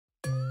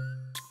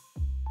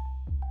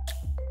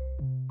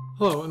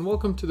Hello and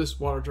welcome to this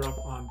water drop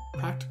on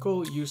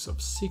practical use of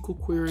SQL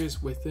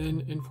queries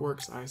within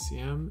InfoWorks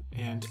ICM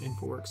and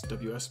InfoWorks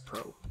WS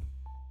Pro.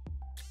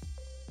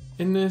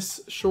 In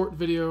this short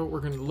video,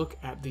 we're going to look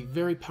at the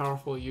very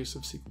powerful use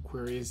of SQL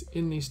queries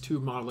in these two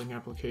modeling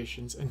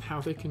applications and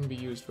how they can be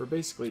used for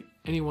basically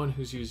anyone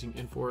who's using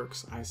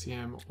InfoWorks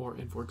ICM or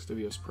InfoWorks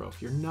WS Pro. If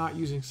you're not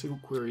using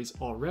SQL queries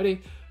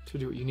already to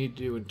do what you need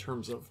to do in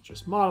terms of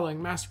just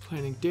modeling, master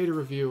planning, data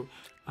review,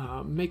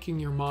 making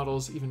your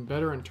models even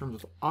better in terms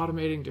of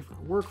automating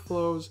different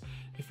workflows.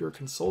 If you're a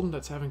consultant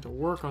that's having to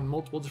work on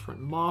multiple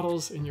different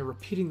models and you're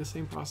repeating the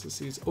same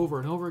processes over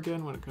and over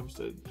again when it comes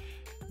to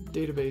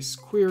database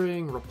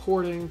querying,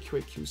 reporting,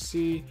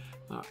 QA/QC,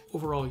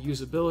 overall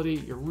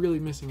usability, you're really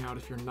missing out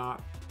if you're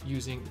not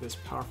using this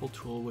powerful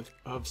tool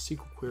of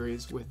SQL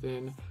queries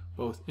within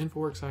both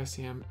InfoWorks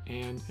ICM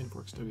and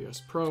InfoWorks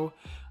WS Pro.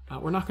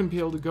 We're not going to be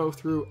able to go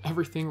through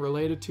everything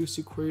related to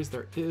SQL queries.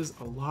 There is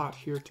a lot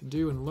here to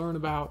do and learn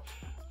about,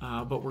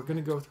 but we're going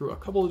to go through a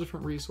couple of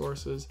different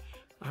resources,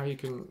 how you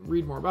can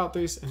read more about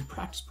this and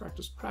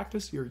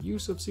practice your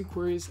use of SQL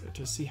queries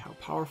to see how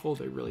powerful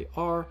they really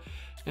are.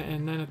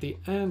 And then at the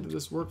end of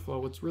this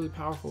workflow, what's really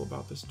powerful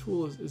about this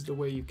tool is the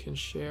way you can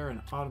share and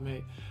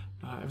automate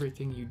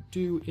everything you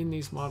do in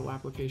these model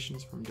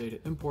applications, from data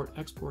import,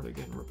 export,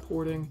 again,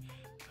 reporting,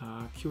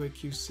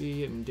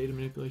 QA/QC, and data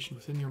manipulation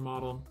within your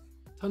model.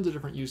 Tons of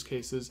different use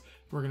cases.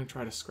 We're going to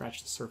try to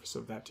scratch the surface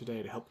of that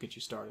today to help get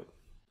you started.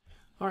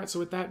 All right, so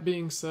with that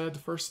being said, the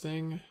first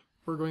thing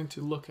we're going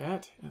to look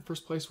at, the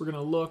first place we're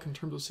going to look in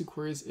terms of SQL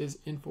queries is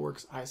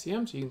InfoWorks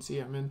ICM. So you can see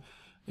I'm in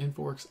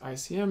InfoWorks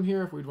ICM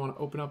here. If we'd want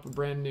to open up a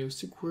brand new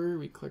SQL query,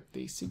 we click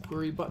the SQL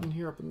query button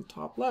here up in the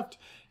top left,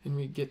 and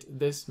we get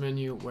this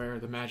menu where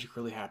the magic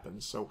really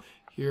happens. So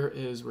here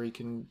is where you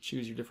can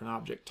choose your different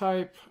object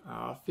type,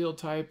 field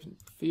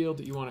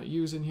that you want to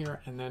use in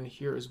here, and then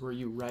here is where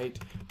you write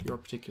your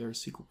particular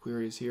SQL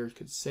queries here. You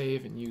could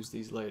save and use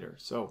these later.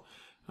 So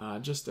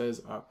just as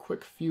a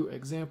quick few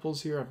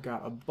examples here, I've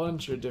got a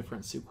bunch of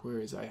different SQL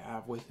queries I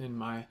have within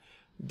my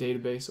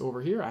database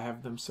over here. I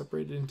have them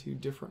separated into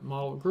different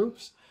model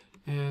groups,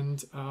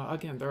 and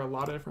again, there are a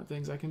lot of different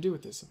things I can do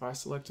with this. If I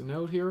select a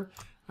node here,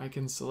 I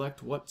can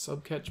select what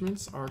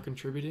subcatchments are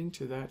contributing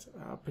to that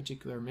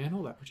particular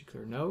manhole, that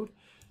particular node.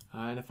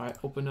 And if I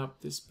open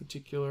up this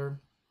particular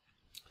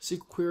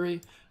SQL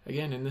query,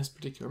 again, in this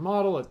particular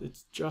model,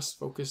 it's just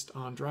focused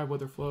on dry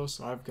weather flow.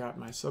 So I've got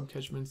my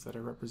subcatchments that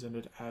are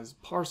represented as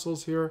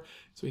parcels here.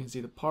 So you can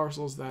see the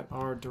parcels that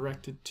are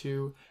directed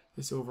to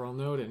this overall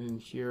node, and in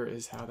here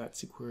is how that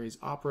SQL query is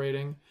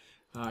operating.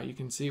 You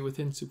can see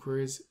within SQL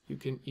queries, you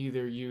can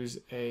either use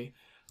a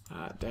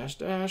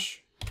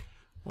dash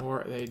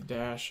or a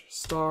dash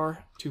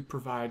star to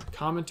provide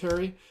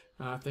commentary,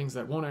 things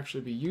that won't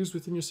actually be used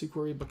within your SQL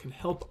query but can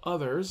help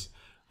others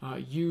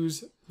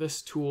use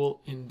this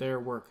tool in their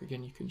work.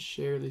 Again, you can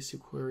share these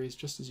SQL queries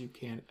just as you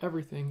can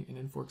everything in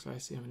InfoWorks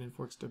ICM and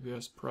InfoWorks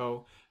WS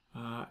Pro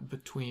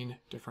between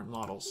different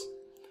models.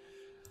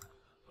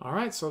 All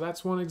right, so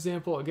that's one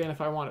example. Again, if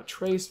I want to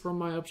trace from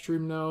my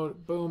upstream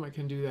node, boom, I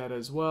can do that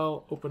as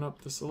well. Open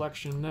up the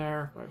selection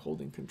there by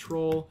holding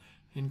Control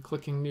and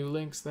clicking new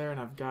links there, and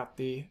I've got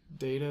the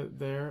data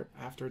there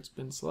after it's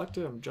been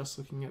selected. I'm just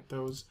looking at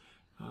those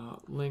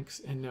links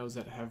and nodes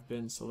that have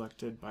been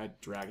selected by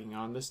dragging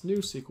on this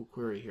new SQL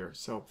query here.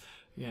 So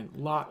again, a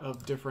lot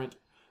of different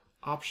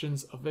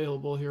options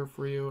available here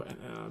for you,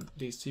 and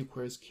these SQL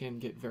queries can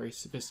get very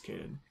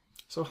sophisticated.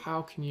 So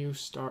how can you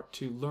start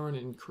to learn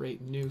and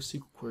create new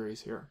SQL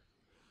queries here?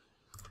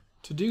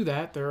 To do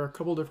that, there are a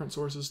couple different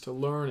sources to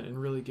learn and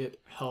really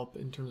get help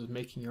in terms of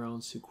making your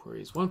own SQL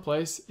queries. One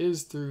place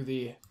is through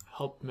the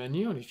Help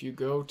menu, and if you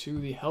go to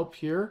the Help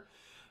here,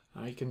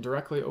 you can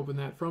directly open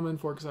that from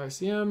InfoWorks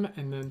ICM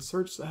and then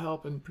search the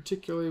help, and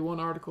particularly one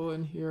article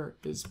in here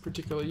is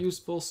particularly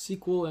useful,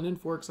 SQL and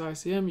InfoWorks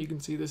ICM. You can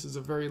see this is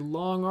a very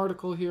long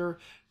article here.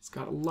 It's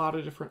got a lot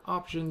of different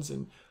options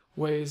and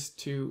ways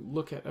to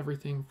look at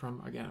everything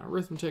from, again,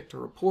 arithmetic to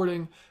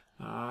reporting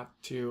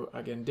to,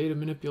 again, data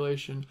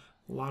manipulation.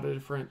 A lot of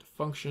different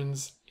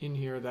functions in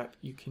here that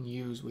you can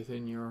use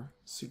within your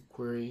SQL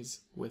queries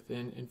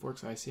within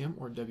InfoWorks ICM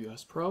or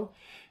WS Pro.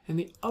 And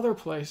the other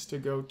place to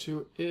go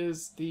to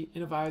is the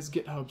Innovyze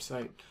GitHub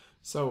site.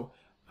 So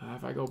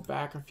if I go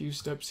back a few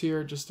steps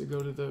here just to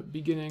go to the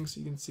beginning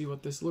so you can see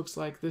what this looks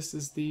like, this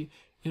is the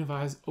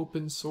Innovyze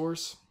open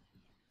source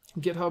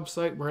GitHub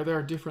site where there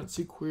are different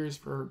SQL queries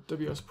for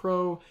WS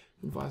Pro,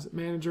 Innovyze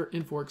Manager,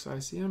 InfoWorks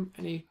ICM,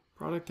 any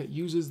product that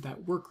uses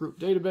that workgroup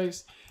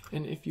database.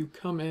 And if you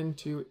come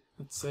into,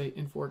 let's say,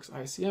 InfoWorks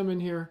ICM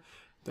in here,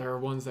 there are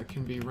ones that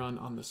can be run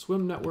on the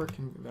SWIM network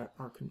and that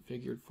are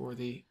configured for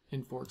the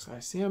InfoWorks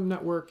ICM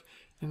network.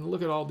 And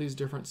look at all these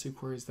different SQL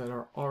queries that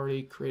are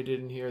already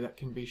created in here that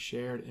can be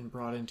shared and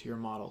brought into your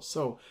model.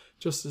 So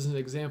just as an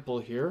example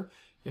here,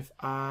 if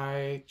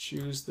I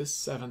choose this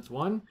 7th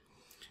one,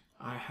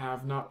 I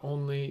have not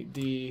only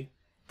the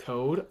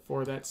code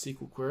for that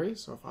SQL query,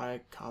 so if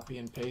I copy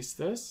and paste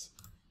this,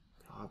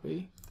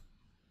 copy,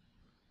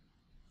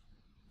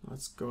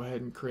 let's go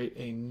ahead and create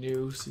a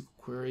new SQL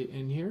query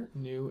in here,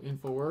 new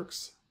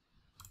InfoWorks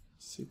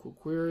SQL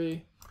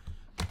query.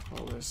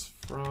 Call this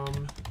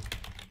from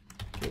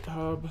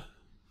GitHub.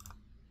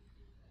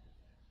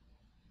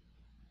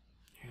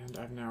 And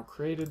I've now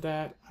created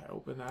that. I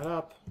open that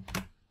up,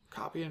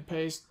 copy and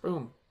paste,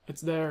 boom,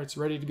 it's there, it's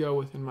ready to go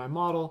within my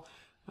model.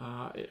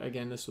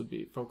 Again, this would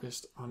be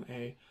focused on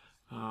a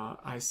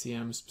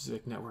ICM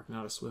specific network,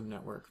 not a swim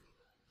network.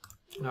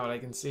 Now what I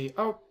can see,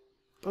 oh,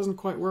 doesn't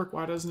quite work.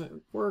 Why doesn't it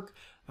work?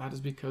 That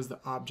is because the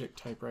object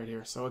type right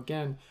here. So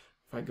again,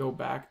 if I go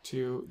back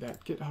to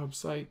that GitHub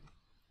site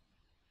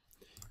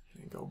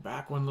and go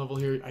back one level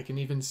here, I can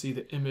even see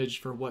the image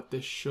for what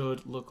this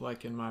should look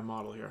like in my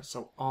model here.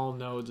 So all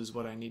nodes is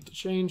what I need to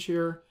change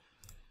here,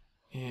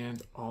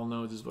 and all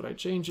nodes is what I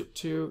change it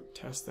to.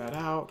 Test that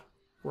out.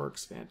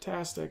 Works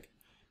fantastic.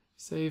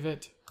 Save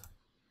it,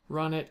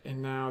 run it,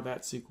 and now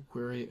that SQL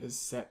query is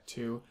set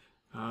to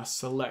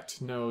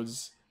select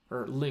nodes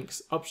or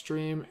links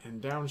upstream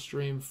and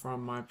downstream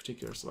from my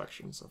particular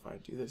selection. So if I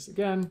do this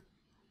again,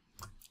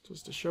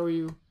 just to show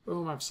you,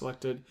 boom, I've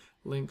selected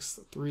links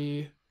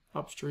 3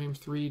 upstream,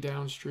 3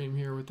 downstream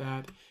here with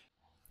that.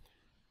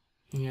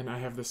 And I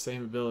have the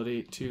same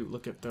ability to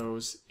look at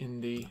those in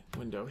the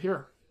window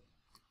here.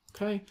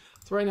 Okay,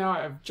 so right now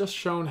I've just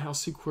shown how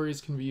SQL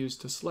queries can be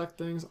used to select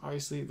things.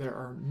 Obviously, there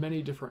are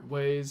many different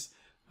ways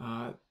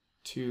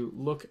to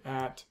look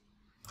at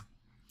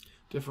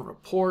different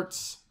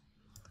reports,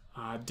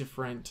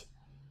 different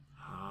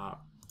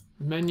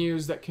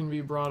menus that can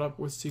be brought up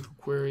with SQL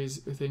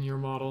queries within your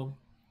model.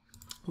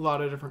 A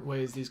lot of different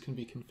ways these can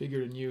be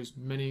configured and used.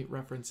 Many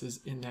references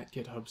in that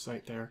GitHub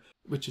site there,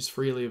 which is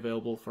freely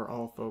available for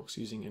all folks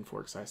using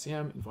InfoWorks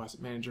ICM, Info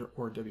Asset Manager,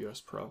 or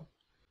WS Pro.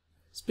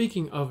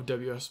 Speaking of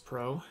WS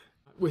Pro,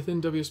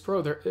 within WS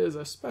Pro there is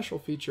a special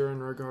feature in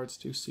regards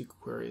to SQL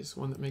queries,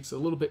 one that makes it a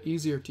little bit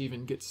easier to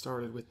even get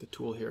started with the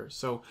tool here.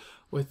 So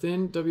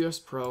within WS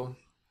Pro,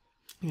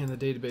 and the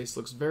database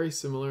looks very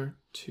similar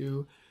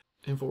to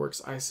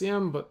InfoWorks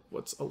ICM, but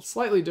what's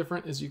slightly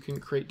different is you can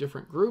create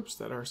different groups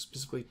that are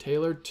specifically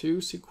tailored to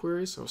SQL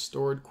queries, so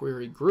stored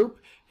query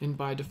group, and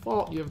by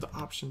default you have the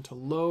option to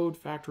load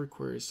factory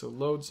queries, so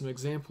load some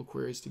example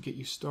queries to get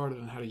you started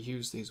on how to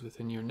use these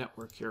within your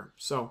network here.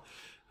 So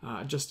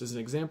just as an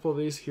example of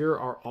these, here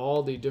are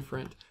all the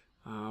different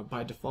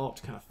by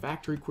default kind of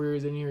factory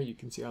queries in here. You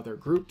can see how they're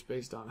grouped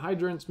based on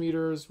hydrants,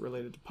 meters,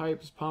 related to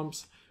pipes,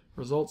 pumps,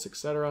 results,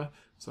 etc.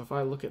 So if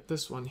I look at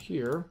this one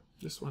here,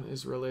 this one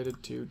is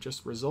related to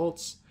just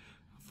results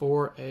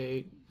for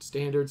a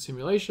standard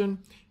simulation,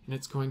 and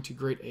it's going to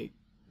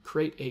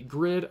create a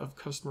grid of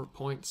customer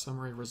point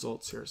summary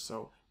results here.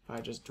 So if I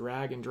just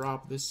drag and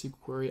drop this SQL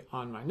query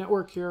on my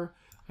network here,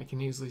 I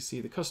can easily see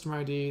the customer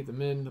ID, the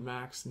min, the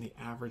max, and the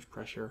average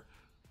pressure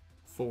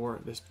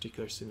for this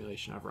particular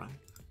simulation I've run.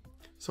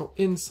 So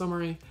in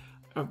summary,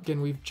 again,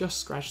 we've just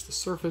scratched the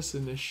surface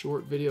in this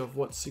short video of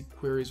what SQL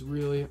queries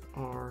really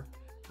are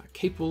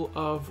capable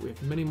of. We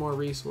have many more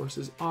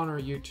resources on our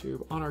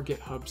YouTube, on our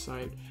GitHub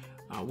site.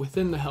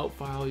 Within the help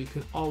file, you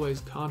can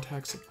always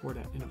contact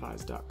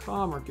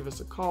support@innovise.com or give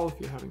us a call if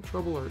you're having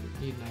trouble or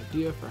need an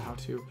idea for how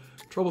to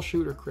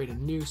troubleshoot or create a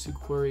new SQL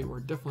query. We're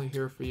definitely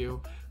here for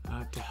you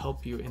to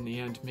help you in the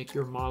end make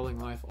your modeling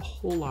life a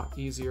whole lot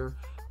easier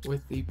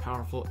with the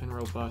powerful and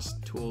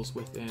robust tools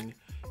within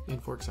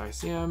InfoWorks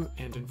ICM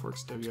and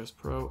InfoWorks WS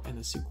Pro and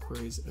the SQL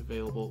queries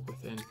available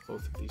within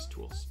both of these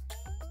tools.